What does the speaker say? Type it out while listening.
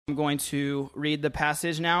I'm going to read the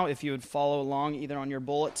passage now, if you would follow along either on your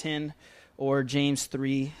bulletin or James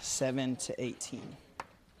 3, 7 to 18.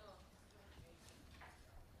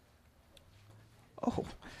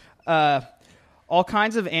 All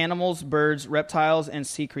kinds of animals, birds, reptiles, and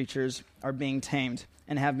sea creatures are being tamed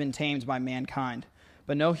and have been tamed by mankind.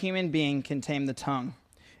 But no human being can tame the tongue.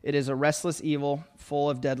 It is a restless evil, full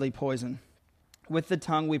of deadly poison. With the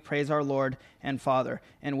tongue we praise our Lord and Father,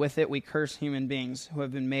 and with it we curse human beings who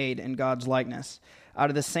have been made in God's likeness. Out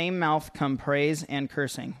of the same mouth come praise and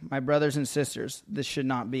cursing. My brothers and sisters, this should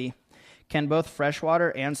not be. Can both fresh water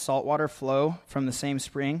and salt water flow from the same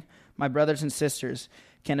spring? My brothers and sisters,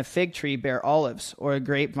 can a fig tree bear olives, or a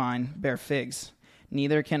grapevine bear figs?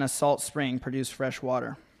 Neither can a salt spring produce fresh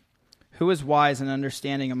water. Who is wise and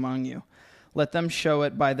understanding among you? Let them show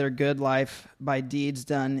it by their good life, by deeds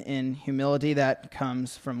done in humility that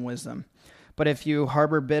comes from wisdom. But if you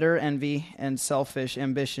harbor bitter envy and selfish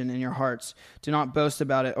ambition in your hearts, do not boast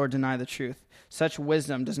about it or deny the truth. Such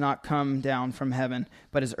wisdom does not come down from heaven,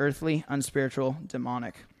 but is earthly, unspiritual,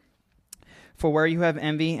 demonic. For where you have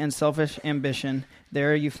envy and selfish ambition,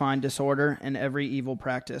 there you find disorder and every evil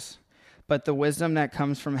practice. But the wisdom that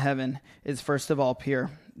comes from heaven is first of all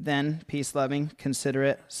pure, then peace-loving,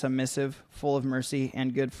 considerate, submissive, full of mercy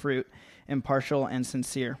and good fruit, impartial and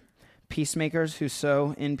sincere. Peacemakers who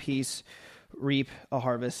sow in peace reap a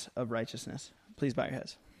harvest of righteousness. Please bow your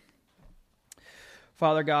heads.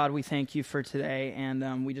 Father God, we thank you for today,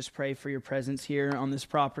 and we just pray for your presence here on this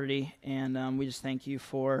property, and we just thank you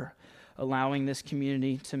for allowing this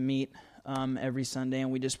community to meet every Sunday,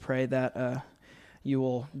 and we just pray that you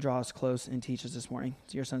will draw us close and teach us this morning.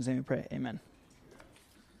 In your son's name we pray. Amen.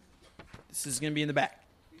 This is going to be in the back.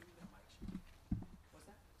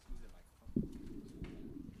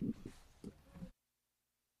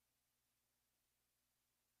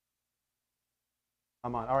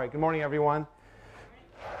 I'm on. All right, good morning, everyone.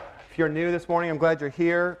 If you're new this morning, I'm glad you're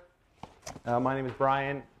here. My name is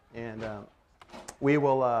Brian, and we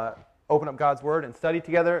will open up God's Word and study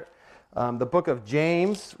together the book of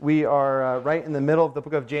James. We are right in the middle of the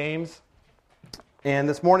book of James, and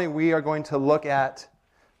this morning we are going to look at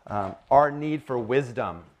our need for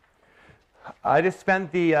wisdom. I just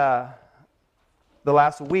spent the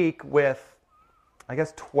last week with,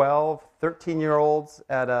 12, 13-year-olds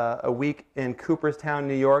at a week in Cooperstown,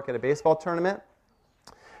 New York at a baseball tournament,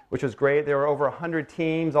 which was great. There were over 100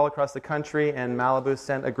 teams all across the country, and Malibu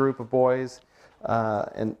sent a group of boys,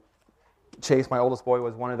 and Chase, my oldest boy,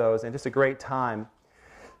 was one of those, and just a great time.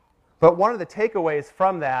 But one of the takeaways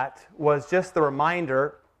from that was just the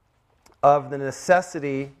reminder of the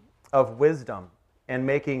necessity of wisdom and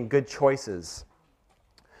making good choices.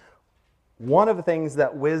 One of the things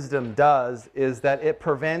that wisdom does is that it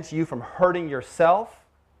prevents you from hurting yourself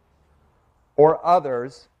or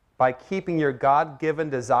others by keeping your God-given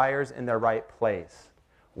desires in their right place.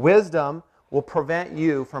 Wisdom will prevent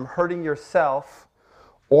you from hurting yourself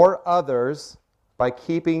or others by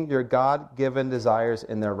keeping your God-given desires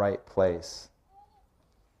in their right place.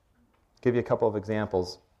 I'll give you a couple of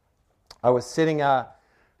examples. I was sitting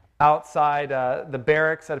outside the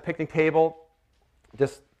barracks at a picnic table,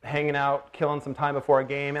 just hanging out, killing some time before a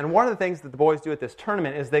game. And one of the things that the boys do at this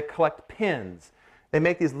tournament is they collect pins. They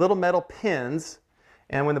make these little metal pins,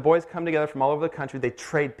 and when the boys come together from all over the country, they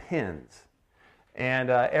trade pins. And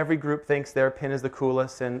every group thinks their pin is the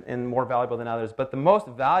coolest and more valuable than others. But the most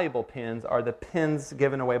valuable pins are the pins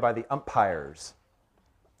given away by the umpires.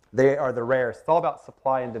 They are the rarest. It's all about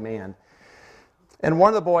supply and demand. And one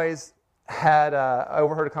of the boys had, I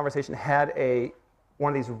overheard a conversation, had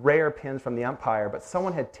one of these rare pins from the umpire, but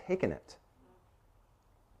someone had taken it.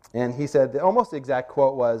 And he said, almost the exact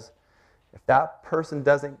quote was, "If that person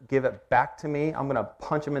doesn't give it back to me, I'm going to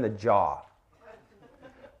punch him in the jaw."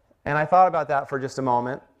 And I thought about that for just a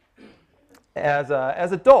moment. As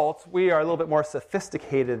adults, we are a little bit more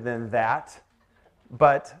sophisticated than that,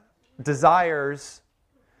 but desires,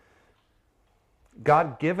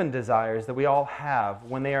 God-given desires that we all have,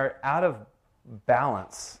 when they are out of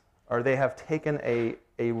balance or they have taken a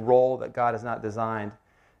role that God has not designed,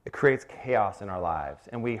 it creates chaos in our lives.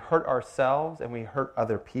 And we hurt ourselves and we hurt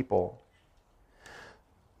other people.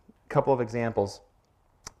 A couple of examples.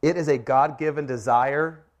 It is a God-given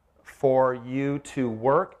desire for you to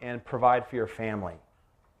work and provide for your family.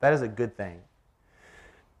 That is a good thing.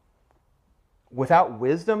 Without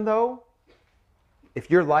wisdom, though, if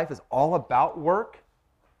your life is all about work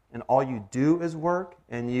and all you do is work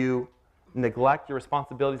and you neglect your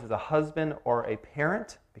responsibilities as a husband or a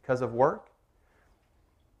parent because of work,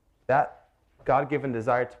 that God-given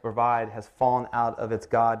desire to provide has fallen out of its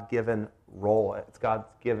God-given role, its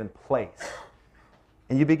God-given place.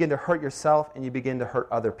 and you begin to hurt yourself, and you begin to hurt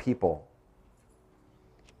other people.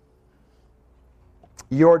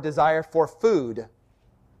 Your desire for food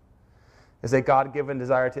is a God-given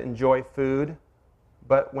desire to enjoy food,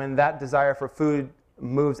 but when that desire for food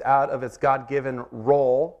moves out of its God-given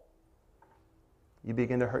role, you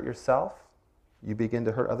begin to hurt yourself, you begin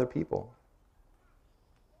to hurt other people.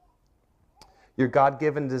 Your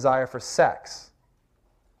God-given desire for sex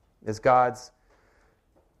is God's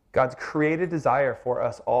created desire for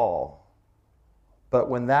us all. But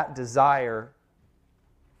when that desire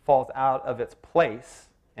falls out of its place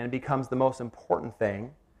and becomes the most important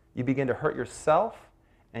thing, you begin to hurt yourself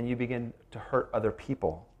and you begin to hurt other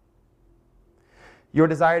people. Your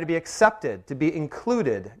desire to be accepted, to be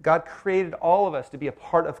included. God created all of us to be a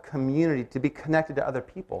part of community, to be connected to other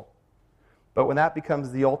people. But when that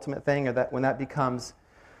becomes the ultimate thing, or when that becomes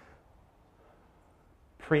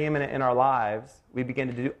preeminent in our lives, we begin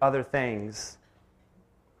to do other things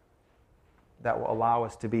that will allow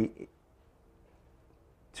us to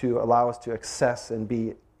access and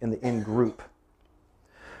be in the in-group.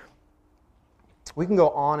 We can go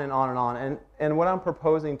on and on and on. And what I'm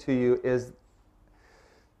proposing to you is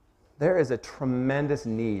there is a tremendous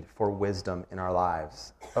need for wisdom in our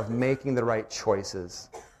lives, of making the right choices.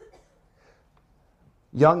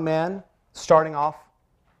 Young men starting off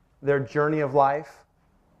their journey of life,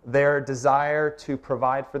 their desire to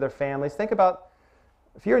provide for their families. Think about,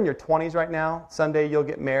 if you're in your 20s right now, someday you'll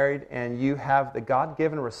get married and you have the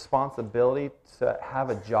God-given responsibility to have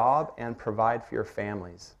a job and provide for your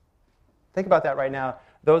families. Think about that right now.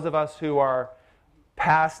 Those of us who are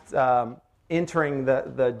past entering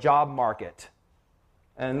the job market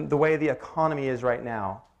and the way the economy is right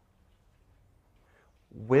now,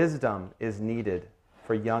 wisdom is needed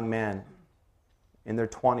for young men in their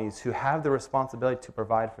 20s who have the responsibility to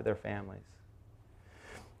provide for their families.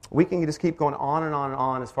 We can just keep going on and on and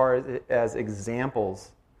on as far as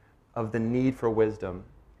examples of the need for wisdom.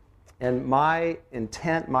 And my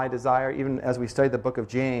intent, my desire, even as we study the book of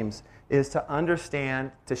James, is to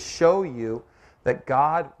understand, to show you that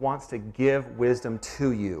God wants to give wisdom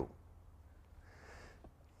to you.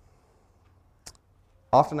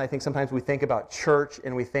 Often I think sometimes we think about church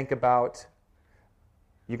and we think about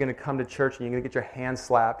you're going to come to church and you're going to get your hand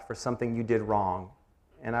slapped for something you did wrong.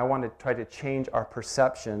 And I want to try to change our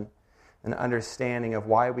perception and understanding of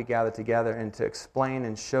why we gather together and to explain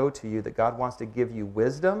and show to you that God wants to give you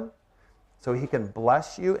wisdom so He can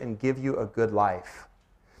bless you and give you a good life.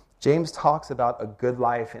 James talks about a good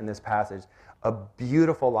life in this passage, a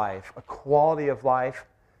beautiful life, a quality of life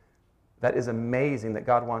that is amazing that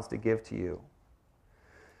God wants to give to you.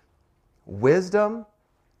 Wisdom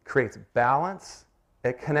creates balance.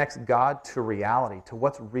 It connects God to reality, to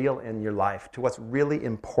what's real in your life, to what's really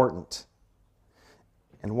important.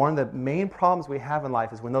 And one of the main problems we have in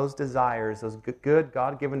life is when those desires, those good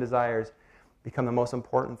God-given desires, become the most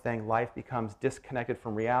important thing. Life becomes disconnected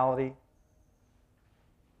from reality.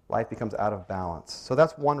 Life becomes out of balance. So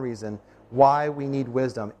that's one reason why we need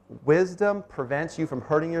wisdom. Wisdom prevents you from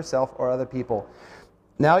hurting yourself or other people.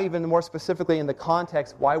 Now, even more specifically in the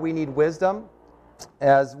context why we need wisdom,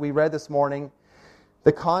 as we read this morning,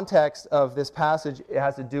 the context of this passage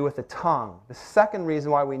has to do with the tongue. The second reason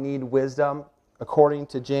why we need wisdom, according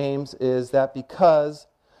to James, is that because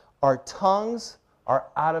our tongues are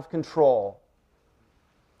out of control.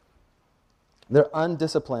 They're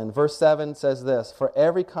undisciplined. Verse 7 says this, "For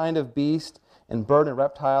every kind of beast and bird and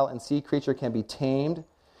reptile and sea creature can be tamed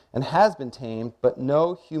and has been tamed, but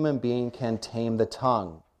no human being can tame the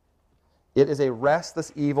tongue. It is a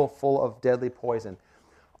restless evil full of deadly poison."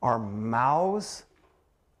 Our mouths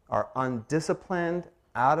are undisciplined,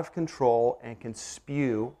 out of control, and can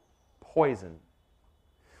spew poison.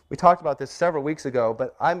 We talked about this several weeks ago,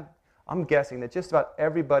 but I'm guessing that just about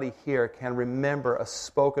everybody here can remember a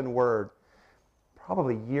spoken word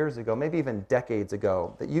probably years ago, maybe even decades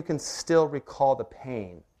ago, that you can still recall the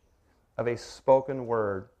pain of a spoken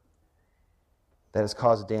word that has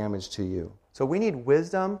caused damage to you. So we need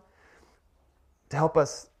wisdom to help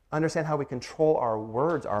us understand how we control our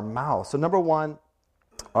words, our mouths. So number one,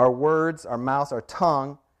 our words, our mouths, our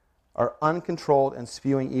tongue are uncontrolled and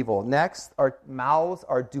spewing evil. Next, our mouths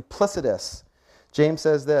are duplicitous. James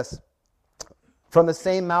says this, "From the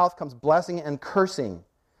same mouth comes blessing and cursing.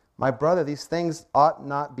 My brother, these things ought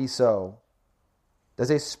not be so.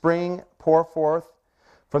 Does a spring pour forth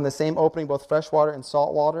from the same opening both fresh water and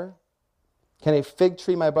salt water? Can a fig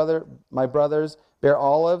tree, my brothers, bear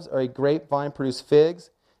olives, or a grapevine produce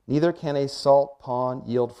figs? Neither can a salt pond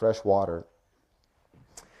yield fresh water."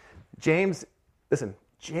 James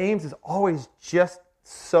is always just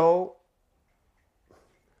so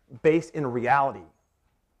based in reality.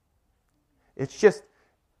 It's just,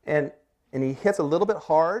 and he hits a little bit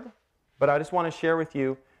hard, but I just want to share with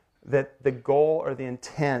you that the goal or the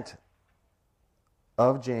intent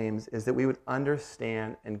of James is that we would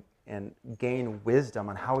understand and gain wisdom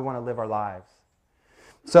on how we want to live our lives.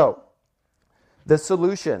 So, the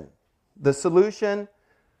solution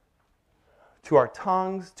to our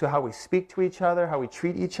tongues, to how we speak to each other, how we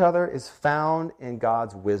treat each other, is found in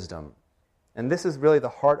God's wisdom. And this is really the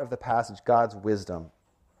heart of the passage, God's wisdom.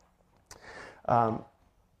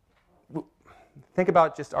 Think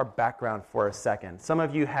about just our background for a second. Some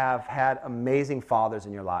of you have had amazing fathers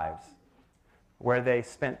in your lives, where they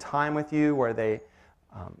spent time with you, where they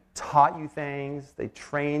taught you things, they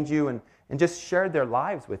trained you, and just shared their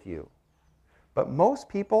lives with you. But most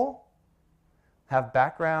people have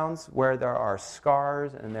backgrounds where there are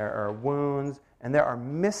scars and there are wounds and there are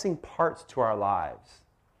missing parts to our lives.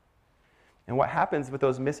 And what happens with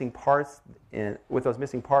those missing parts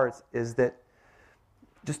is that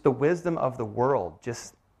just the wisdom of the world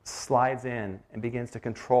just slides in and begins to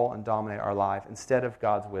control and dominate our life instead of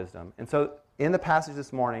God's wisdom. And so in the passage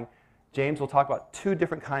this morning, James will talk about two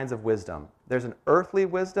different kinds of wisdom. There's an earthly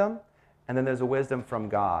wisdom, and then there's a wisdom from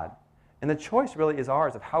God. And the choice really is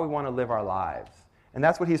ours of how we want to live our lives. And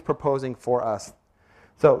that's what he's proposing for us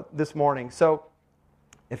this morning. So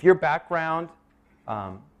if your background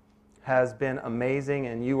has been amazing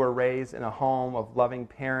and you were raised in a home of loving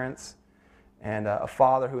parents and a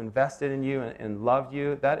father who invested in you and loved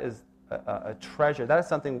you, that is a treasure. That is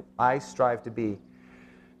something I strive to be.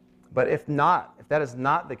 But if that is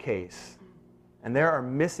not the case, and there are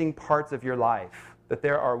missing parts of your life, that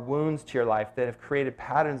there are wounds to your life that have created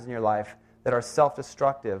patterns in your life that are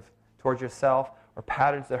self-destructive towards yourself or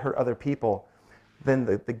patterns that hurt other people, then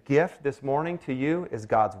the gift this morning to you is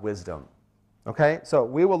God's wisdom. Okay? So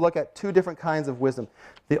we will look at two different kinds of wisdom.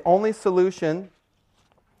 The only solution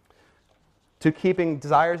to keeping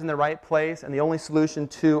desires in the right place and the only solution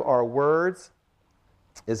to our words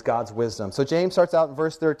is God's wisdom. So James starts out in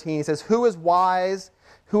verse 13. He says, "Who is wise?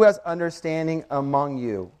 Who has understanding among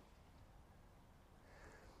you?"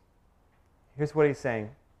 Here's what he's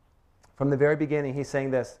saying. From the very beginning, he's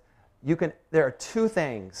saying this. There are two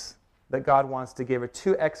things that God wants to give, or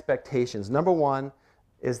two expectations. Number one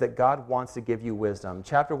is that God wants to give you wisdom.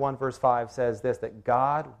 Chapter 1, verse 5 says this, that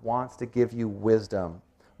God wants to give you wisdom.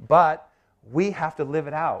 But we have to live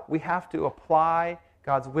it out. We have to apply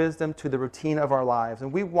God's wisdom to the routine of our lives.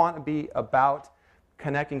 And we want to be about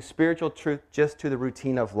connecting spiritual truth just to the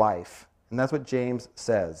routine of life. And that's what James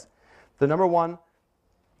says. So number one,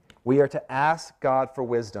 we are to ask God for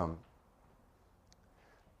wisdom.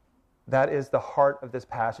 That is the heart of this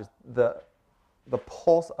passage. The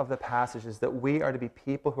pulse of the passage is that we are to be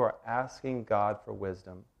people who are asking God for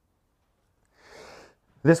wisdom.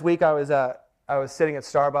 This week I was sitting at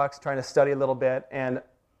Starbucks trying to study a little bit, and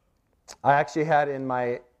I actually had in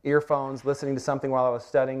my earphones listening to something while I was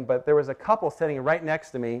studying, but there was a couple sitting right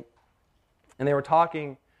next to me, and they were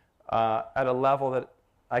talking at a level that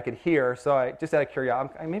I could hear, so I just out of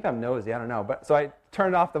curiosity, maybe I'm nosy, I don't know, but so I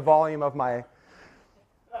turned off the volume of my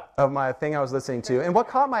thing I was listening to, and what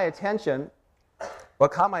caught my attention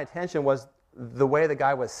was the way the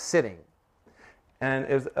guy was sitting. And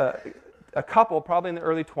it was a couple, probably in the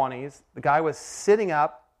early 20s. The guy was sitting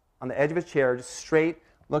up on the edge of his chair, just straight,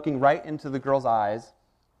 looking right into the girl's eyes.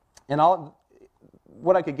 And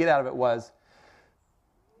what I could get out of it was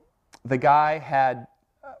the guy had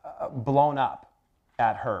blown up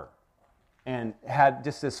at her and had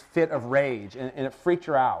just this fit of rage, and it freaked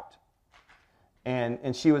her out.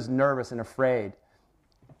 And she was nervous and afraid.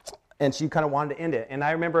 And she kind of wanted to end it. And I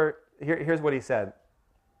remember, here's what he said.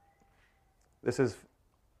 This is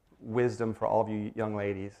wisdom for all of you young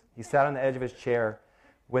ladies. He sat on the edge of his chair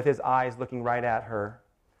with his eyes looking right at her.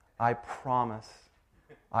 I promise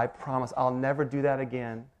I'll never do that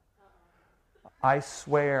again. I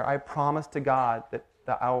swear, I promise to God that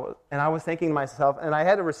I will. And I was thinking to myself, and I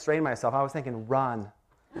had to restrain myself, I was thinking, run,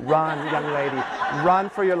 young lady. Run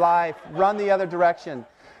for your life. Run the other direction.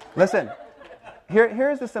 Listen,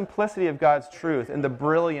 here's the simplicity of God's truth and the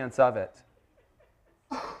brilliance of it.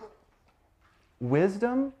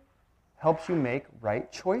 Wisdom helps you make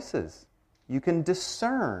right choices. You can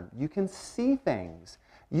discern. You can see things.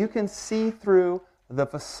 You can see through the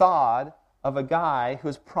facade of a guy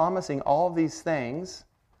who's promising all of these things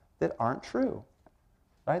that aren't true.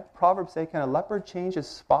 Right? Proverbs say, can a leopard change his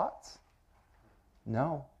spots?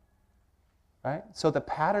 No. Right? So the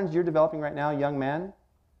patterns you're developing right now, young men,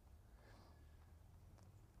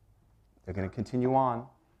 they're going to continue on.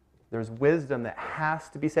 There's wisdom that has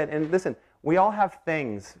to be said. And listen, we all have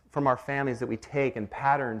things from our families that we take and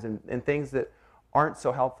patterns and things that aren't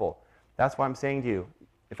so helpful. That's why I'm saying to you,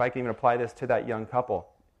 if I can even apply this to that young couple,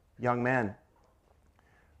 young men,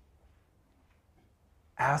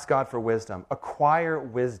 ask God for wisdom. Acquire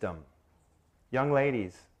wisdom. Young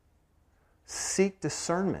ladies, seek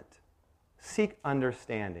discernment. Seek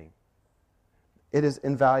understanding. It is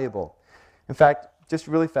invaluable. In fact, just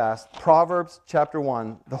really fast, Proverbs chapter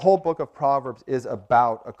 1, the whole book of Proverbs is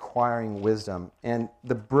about acquiring wisdom and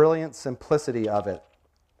the brilliant simplicity of it.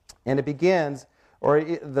 And it begins,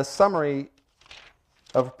 the summary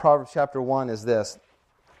of Proverbs chapter 1 is this.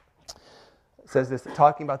 It says this,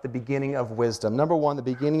 talking about the beginning of wisdom. Number one, the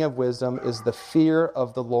beginning of wisdom is the fear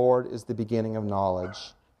of the Lord is the beginning of knowledge.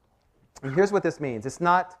 And here's what this means. It's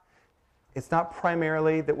not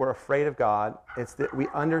primarily that we're afraid of God. It's that we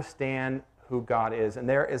understand who God is. And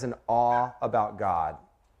there is an awe about God.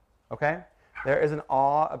 Okay? There is an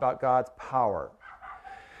awe about God's power.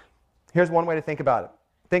 Here's one way to think about it.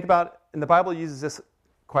 Think about, and the Bible uses this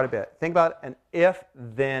quite a bit. Think about an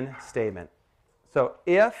if-then statement. So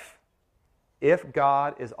if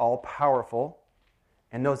God is all-powerful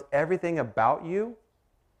and knows everything about you,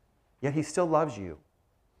 yet He still loves you,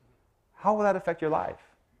 how will that affect your life?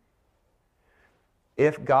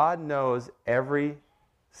 If God knows every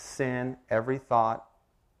sin, every thought,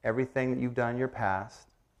 everything that you've done in your past,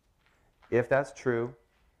 if that's true,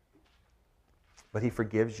 but He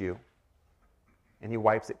forgives you and He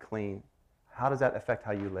wipes it clean, how does that affect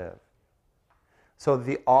how you live? So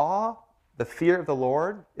the awe, the fear of the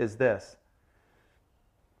Lord is this.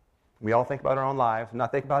 We all think about our own lives,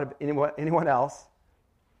 not think about anyone else.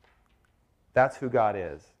 That's who God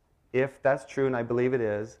is. If that's true, and I believe it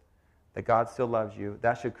is, that God still loves you,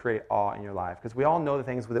 that should create awe in your life. Because we all know the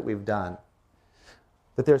things that we've done.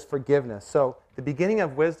 That there's forgiveness. So the beginning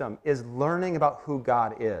of wisdom is learning about who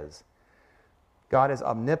God is. God is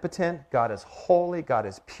omnipotent. God is holy. God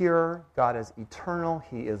is pure. God is eternal.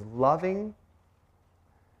 He is loving.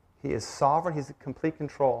 He is sovereign. He's in complete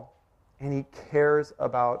control. And He cares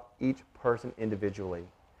about each person individually.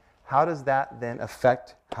 How does that then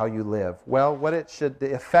affect how you live? Well,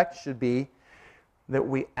 the effect should be that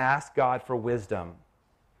we ask God for wisdom.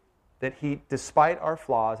 That He, despite our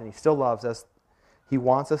flaws, and He still loves us, He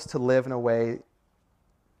wants us to live in a way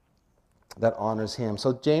that honors Him.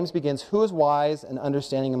 So James begins, who is wise and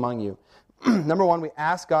understanding among you? Number one, we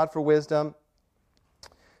ask God for wisdom.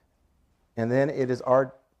 And then it is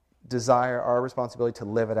our desire, our responsibility to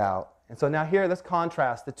live it out. And so now here, let's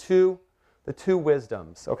contrast the two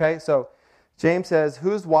wisdoms. Okay, so James says,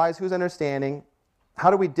 who's wise, who's understanding? How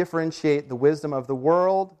do we differentiate the wisdom of the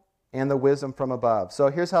world and the wisdom from above? So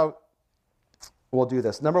here's how we'll do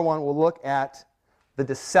this. Number one, we'll look at the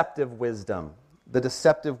deceptive wisdom. The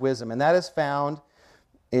deceptive wisdom. And that is found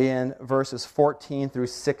in verses 14 through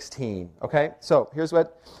 16. Okay? So here's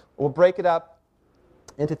what, we'll break it up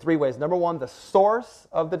into three ways. Number one, the source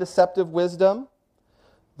of the deceptive wisdom.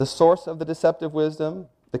 The source of the deceptive wisdom.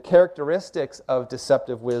 The characteristics of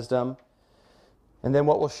deceptive wisdom. And then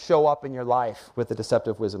what will show up in your life with the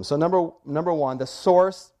deceptive wisdom. So number one, the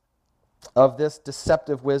source of this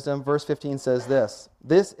deceptive wisdom, verse 15 says this.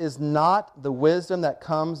 This is not the wisdom that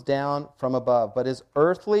comes down from above, but is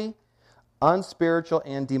earthly, unspiritual,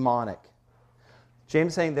 and demonic.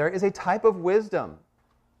 James is saying there is a type of wisdom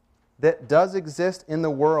that does exist in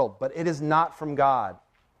the world, but it is not from God.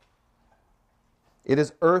 It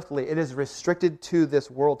is earthly. It is restricted to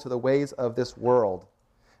this world, to the ways of this world.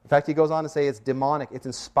 In fact, he goes on to say it's demonic. It's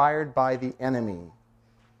inspired by the enemy.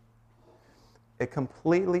 It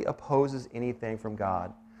completely opposes anything from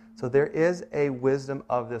God. So there is a wisdom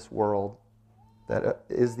of this world that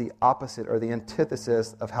is the opposite or the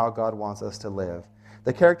antithesis of how God wants us to live.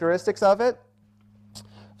 The characteristics of it,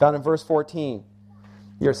 found in verse 14.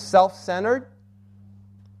 You're self-centered.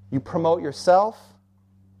 You promote yourself.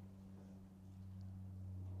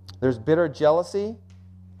 There's bitter jealousy.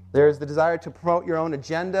 There's the desire to promote your own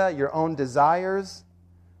agenda, your own desires,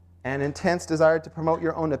 an intense desire to promote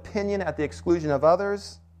your own opinion at the exclusion of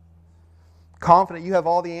others. Confident you have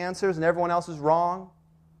all the answers and everyone else is wrong.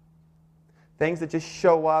 Things that just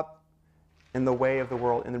show up in the way of the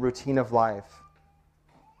world, in the routine of life.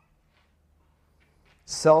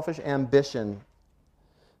 Selfish ambition,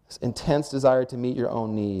 this intense desire to meet your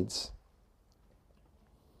own needs.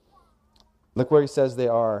 Look where he says they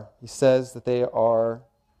are. He says that they are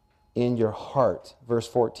in your heart, verse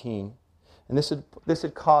 14. And this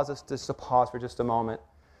would cause us just to pause for just a moment,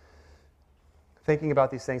 thinking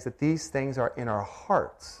about these things, that these things are in our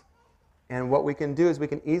hearts. And what we can do is we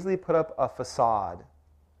can easily put up a facade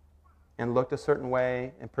and look a certain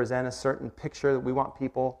way and present a certain picture that we want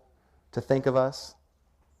people to think of us.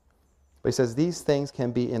 But he says these things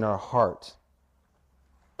can be in our heart.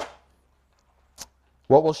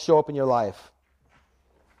 What will show up in your life?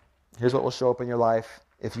 Here's what will show up in your life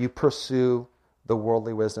if you pursue the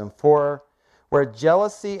worldly wisdom. For where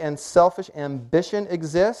jealousy and selfish ambition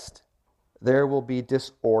exist, there will be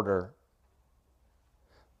disorder.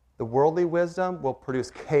 The worldly wisdom will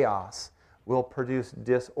produce chaos, will produce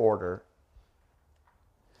disorder.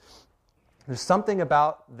 There's something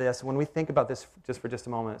about this, when we think about this just for just a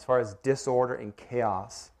moment, as far as disorder and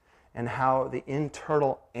chaos, and how the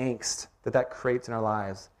internal angst that creates in our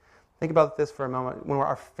lives. Think about this for a moment. When we're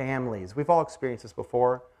our families, we've all experienced this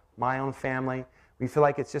before. My own family, we feel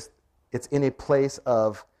like it's in a place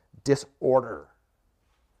of disorder,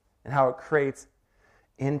 and how it creates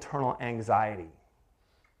internal anxiety.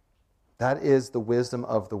 That is the wisdom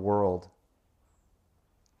of the world.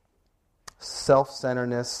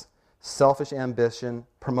 Self-centeredness, selfish ambition,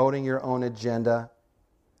 promoting your own agenda.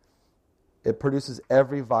 It produces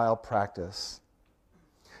every vile practice.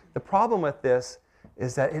 The problem with this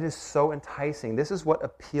is that it is so enticing. This is what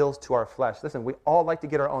appeals to our flesh. Listen, we all like to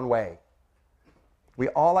get our own way. We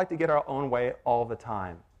all like to get our own way all the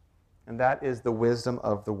time. And that is the wisdom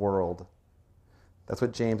of the world. That's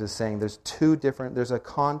what James is saying. There's a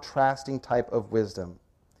contrasting type of wisdom.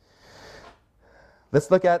 Let's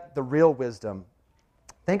look at the real wisdom.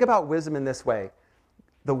 Think about wisdom in this way.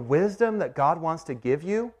 The wisdom that God wants to give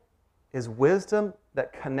you is wisdom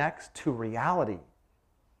that connects to reality,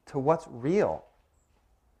 to what's real.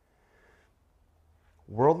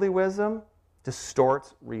 Worldly wisdom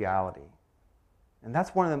distorts reality. And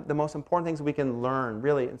that's one of the most important things we can learn,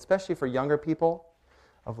 really, especially for younger people,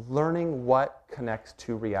 of learning what connects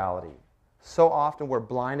to reality. So often we're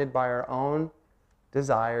blinded by our own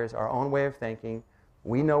desires, our own way of thinking.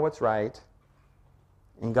 We know what's right.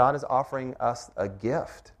 And God is offering us a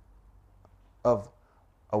gift of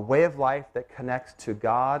a way of life that connects to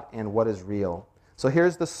God and what is real. So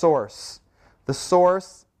here's the source. The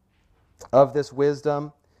source of this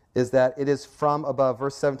wisdom is that it is from above.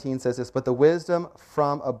 Verse 17 says this, but the wisdom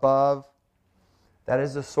from above, that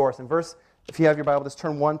is the source. And if you have your Bible, just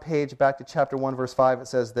turn one page back to chapter 1, verse 5. It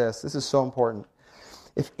says this. This is so important.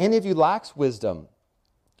 If any of you lacks wisdom,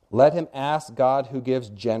 let him ask God who gives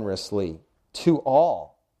generously to all.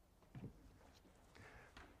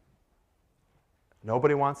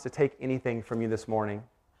 Nobody wants to take anything from you this morning.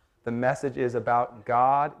 The message is about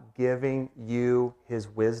God giving you His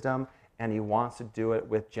wisdom, and He wants to do it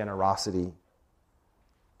with generosity.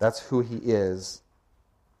 That's who He is.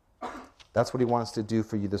 That's what He wants to do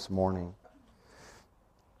for you this morning.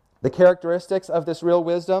 The characteristics of this real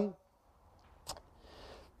wisdom,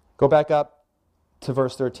 go back up to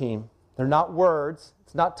verse 13. They're not words.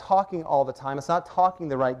 It's not talking all the time. It's not talking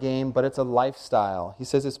the right game, but it's a lifestyle. He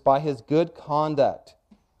says it's by his good conduct.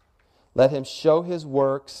 Let him show his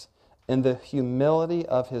works in the humility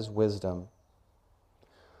of his wisdom.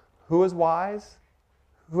 Who is wise?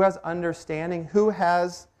 Who has understanding? Who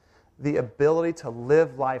has the ability to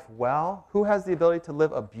live life well? Who has the ability to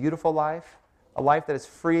live a beautiful life? A life that is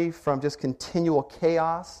free from just continual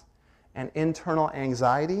chaos and internal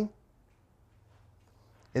anxiety?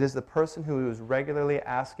 It is the person who is regularly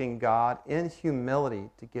asking God in humility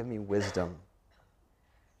to give me wisdom.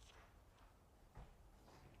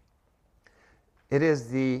 It is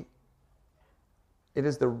the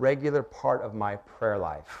regular part of my prayer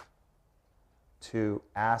life to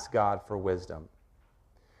ask God for wisdom.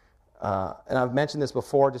 And I've mentioned this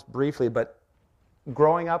before just briefly, but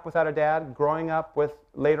growing up without a dad, growing up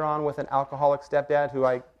later on with an alcoholic stepdad who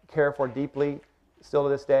I care for deeply still to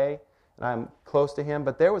this day, and I'm close to him,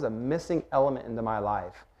 but there was a missing element into my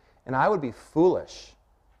life. And I would be foolish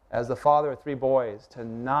as the father of 3 boys to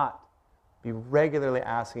not be regularly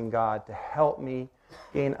asking God to help me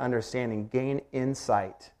gain understanding, gain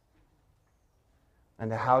insight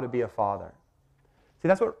into how to be a father. See,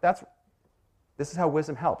 this is how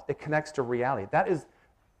wisdom helps. It connects to reality.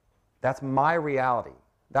 That's my reality.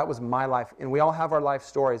 That was my life. And we all have our life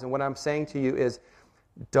stories. And what I'm saying to you is,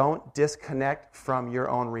 don't disconnect from your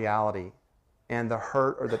own reality and the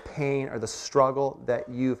hurt or the pain or the struggle that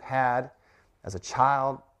you've had as a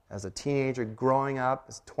child, as a teenager, growing up,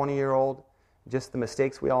 as a 20-year-old, just the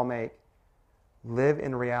mistakes we all make. Live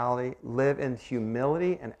in reality, live in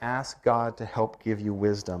humility, and ask God to help give you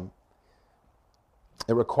wisdom.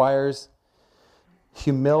 It requires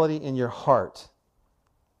humility in your heart.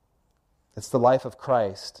 It's the life of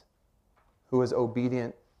Christ, who is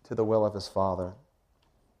obedient to the will of His Father.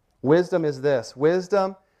 Wisdom is this.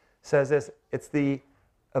 Wisdom says this. It's the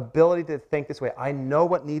ability to think this way. I know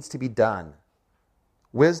what needs to be done.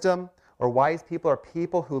 Wisdom or wise people are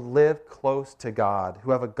people who live close to God,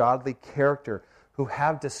 who have a godly character, who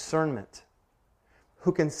have discernment,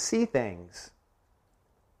 who can see things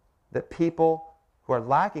that people who are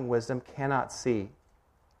lacking wisdom cannot see.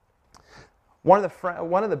 One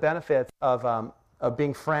of the benefits of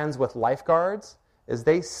being friends with lifeguards is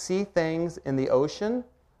they see things in the ocean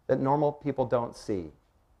that normal people don't see.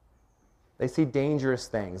 They see dangerous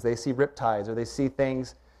things. They see riptides, or they see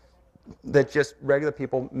things that just regular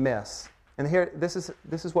people miss. And here, this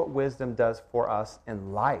is what wisdom does for us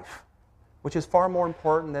in life, which is far more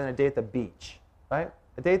important than a day at the beach, right?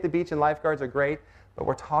 A day at the beach and lifeguards are great, but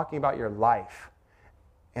we're talking about your life.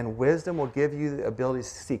 And wisdom will give you the ability to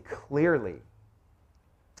see clearly.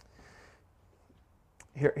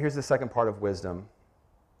 Here's the second part of wisdom.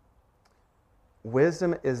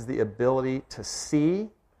 Wisdom is the ability to see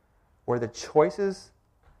where the choices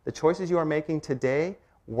you are making today,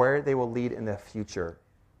 where they will lead in the future.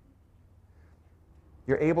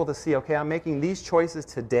 You're able to see, okay, I'm making these choices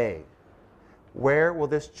today. Where will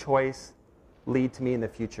this choice lead to me in the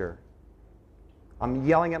future? I'm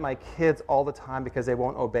yelling at my kids all the time because they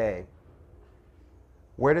won't obey.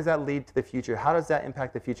 Where does that lead to the future? How does that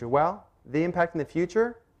impact the future? Well, the impact in the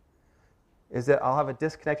future is that I'll have a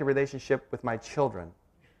disconnected relationship with my children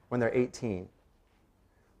when they're 18.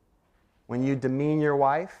 When you demean your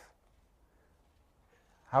wife,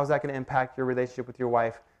 how is that going to impact your relationship with your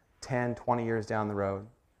wife 10, 20 years down the road?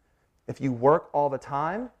 If you work all the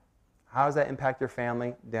time, how does that impact your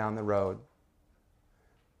family down the road?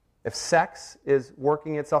 If sex is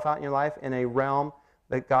working itself out in your life in a realm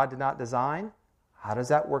that God did not design, how does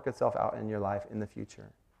that work itself out in your life in the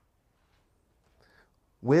future?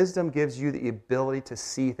 Wisdom gives you the ability to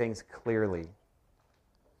see things clearly.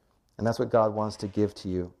 And that's what God wants to give to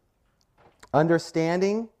you.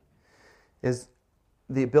 Understanding is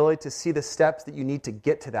the ability to see the steps that you need to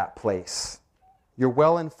get to that place. You're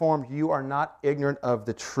well informed. You are not ignorant of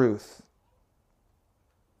the truth.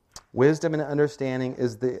 Wisdom and understanding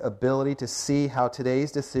is the ability to see how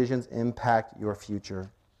today's decisions impact your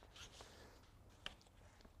future.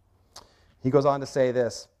 He goes on to say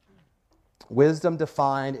this. Wisdom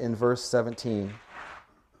defined in verse 17.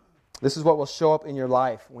 This is what will show up in your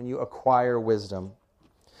life when you acquire wisdom.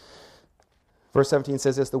 Verse 17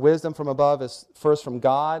 says this, the wisdom from above is first from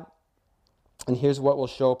God, and here's what will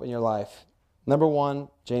show up in your life. Number one,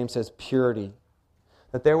 James says purity.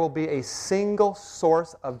 That there will be a single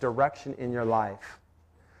source of direction in your life.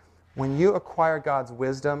 When you acquire God's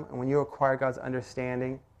wisdom and when you acquire God's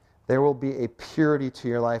understanding, there will be a purity to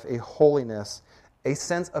your life, a holiness, a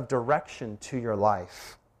sense of direction to your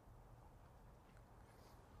life.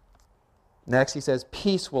 Next, he says,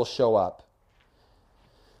 peace will show up.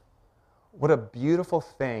 What a beautiful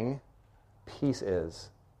thing peace is.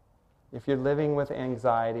 If you're living with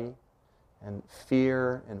anxiety and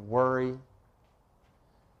fear and worry,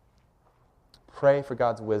 pray for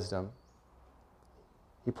God's wisdom.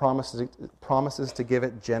 He promises to give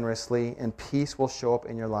it generously, and peace will show up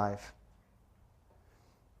in your life.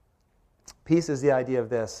 Peace is the idea of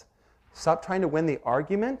this. Stop trying to win the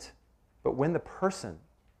argument, but win the person.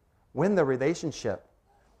 Win the relationship.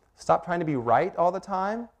 Stop trying to be right all the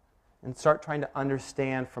time, and start trying to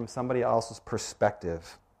understand from somebody else's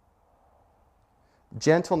perspective.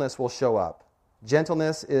 Gentleness will show up.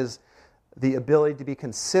 Gentleness is the ability to be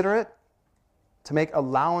considerate, to make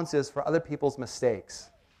allowances for other people's mistakes.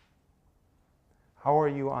 How are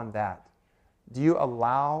you on that? Do you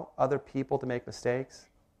allow other people to make mistakes?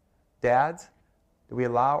 Dads, do we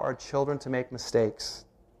allow our children to make mistakes?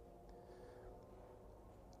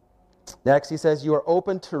 Next, he says, you are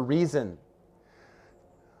open to reason.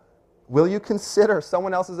 Will you consider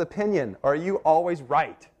someone else's opinion, or are you always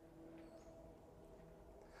right?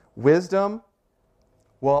 Wisdom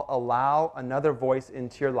will allow another voice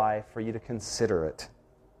into your life for you to consider it.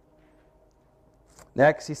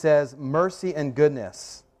 Next, he says, mercy and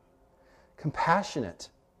goodness. Compassionate.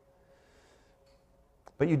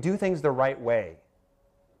 But you do things the right way.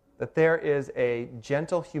 That there is a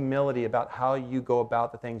gentle humility about how you go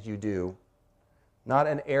about the things you do. Not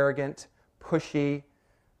an arrogant, pushy,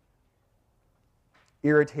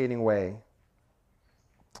 irritating way.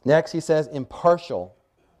 Next, he says, impartial.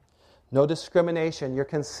 No discrimination. You're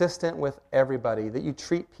consistent with everybody, that you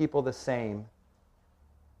treat people the same.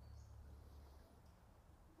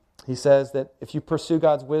 He says that if you pursue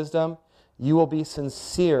God's wisdom, you will be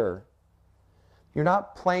sincere. You're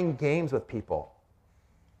not playing games with people.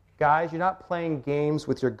 Guys, you're not playing games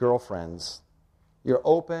with your girlfriends. You're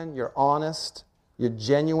open, you're honest, you're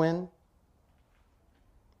genuine.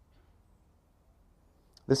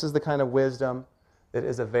 This is the kind of wisdom that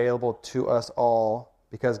is available to us all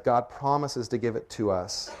because God promises to give it to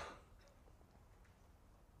us.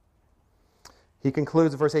 He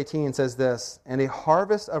concludes verse 18 and says this, "And a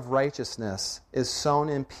harvest of righteousness is sown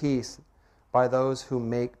in peace by those who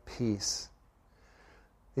make peace."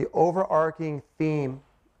 The overarching theme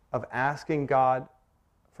of asking God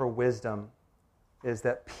for wisdom is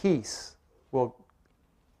that peace will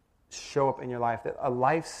show up in your life, that a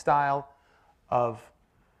lifestyle of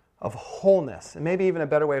wholeness. And maybe even a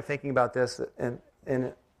better way of thinking about this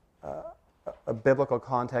in a biblical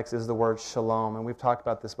context is the word shalom. And we've talked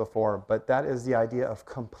about this before, but that is the idea of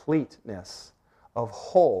completeness, of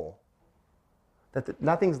whole, that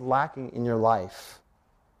nothing's lacking in your life.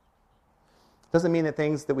 Doesn't mean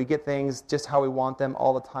that we get things just how we want them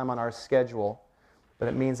all the time on our schedule, but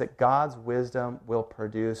it means that God's wisdom will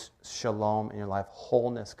produce shalom in your life,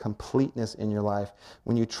 wholeness, completeness in your life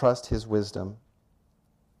when you trust His wisdom.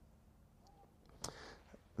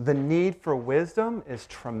 The need for wisdom is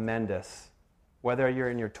tremendous. Whether you're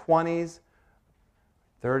in your 20s,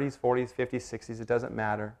 30s, 40s, 50s, 60s, it doesn't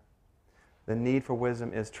matter. The need for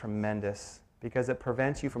wisdom is tremendous because it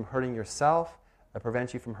prevents you from hurting yourself. It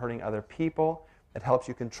prevents you from hurting other people. It helps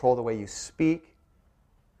you control the way you speak.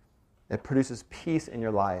 It produces peace in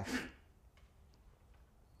your life.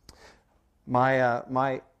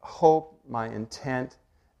 My hope, my intent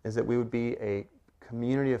is that we would be a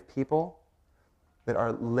community of people that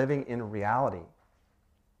are living in reality.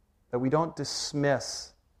 That we don't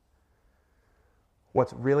dismiss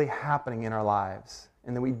what's really happening in our lives,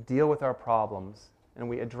 and that we deal with our problems and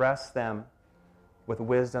we address them with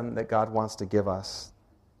wisdom that God wants to give us.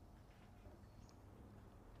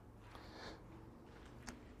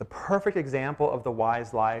 The perfect example of the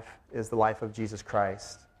wise life is the life of Jesus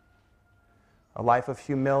Christ. A life of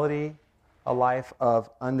humility, a life of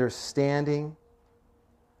understanding,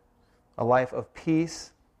 a life of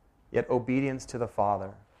peace, yet obedience to the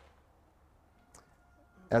Father.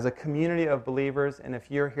 As a community of believers, and if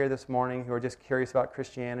you're here this morning who are just curious about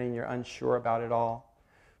Christianity and you're unsure about it all,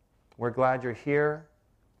 we're glad you're here,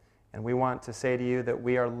 and we want to say to you that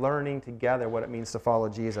we are learning together what it means to follow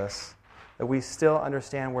Jesus. That we still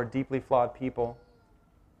understand we're deeply flawed people,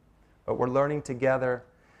 but we're learning together,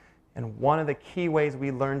 and one of the key ways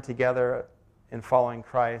we learn together in following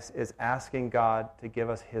Christ is asking God to give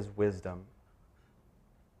us His wisdom.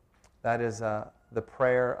 That is the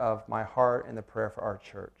prayer of my heart and the prayer for our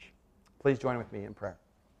church. Please join with me in prayer.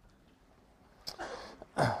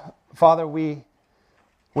 Father, we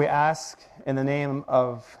ask in the name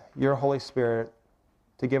of your Holy Spirit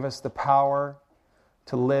to give us the power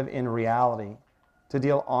to live in reality, to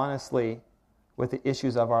deal honestly with the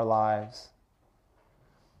issues of our lives.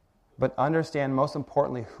 But understand, most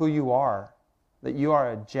importantly, who you are, that you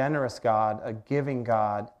are a generous God, a giving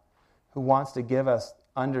God, who wants to give us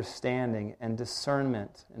understanding and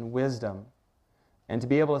discernment and wisdom, and to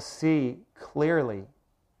be able to see clearly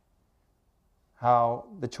how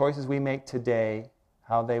the choices we make today,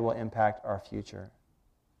 how they will impact our future.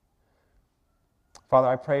 Father,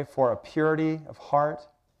 I pray for a purity of heart.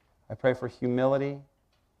 I pray for humility.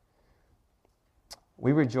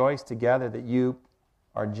 We rejoice together that you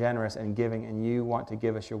are generous and giving, and you want to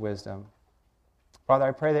give us your wisdom. Father,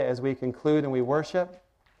 I pray that as we conclude and we worship,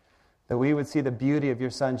 that we would see the beauty of your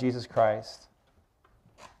Son, Jesus Christ,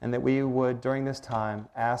 and that we would, during this time,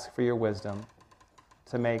 ask for your wisdom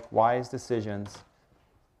to make wise decisions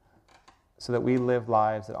so that we live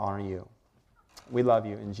lives that honor you. We love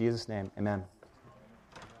you. In Jesus' name, amen.